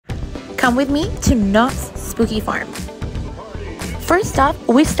Come with me to Knott's Spooky Farm. First off,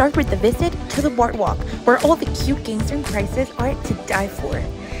 we start with the visit to the boardwalk, where all the cute games and prices are to die for.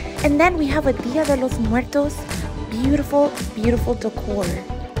 And then we have a Dia de los Muertos, beautiful, beautiful decor.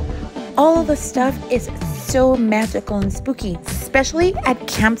 All of the stuff is so magical and spooky, especially at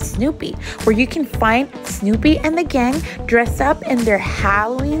Camp Snoopy, where you can find Snoopy and the gang dressed up in their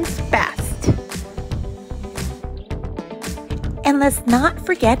Halloween's best. And let's not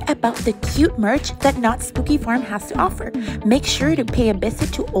forget about the cute merch that Knott's Spooky Farm has to offer. Make sure to pay a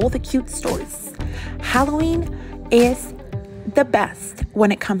visit to all the cute stores. Halloween is the best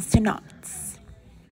when it comes to Knott's.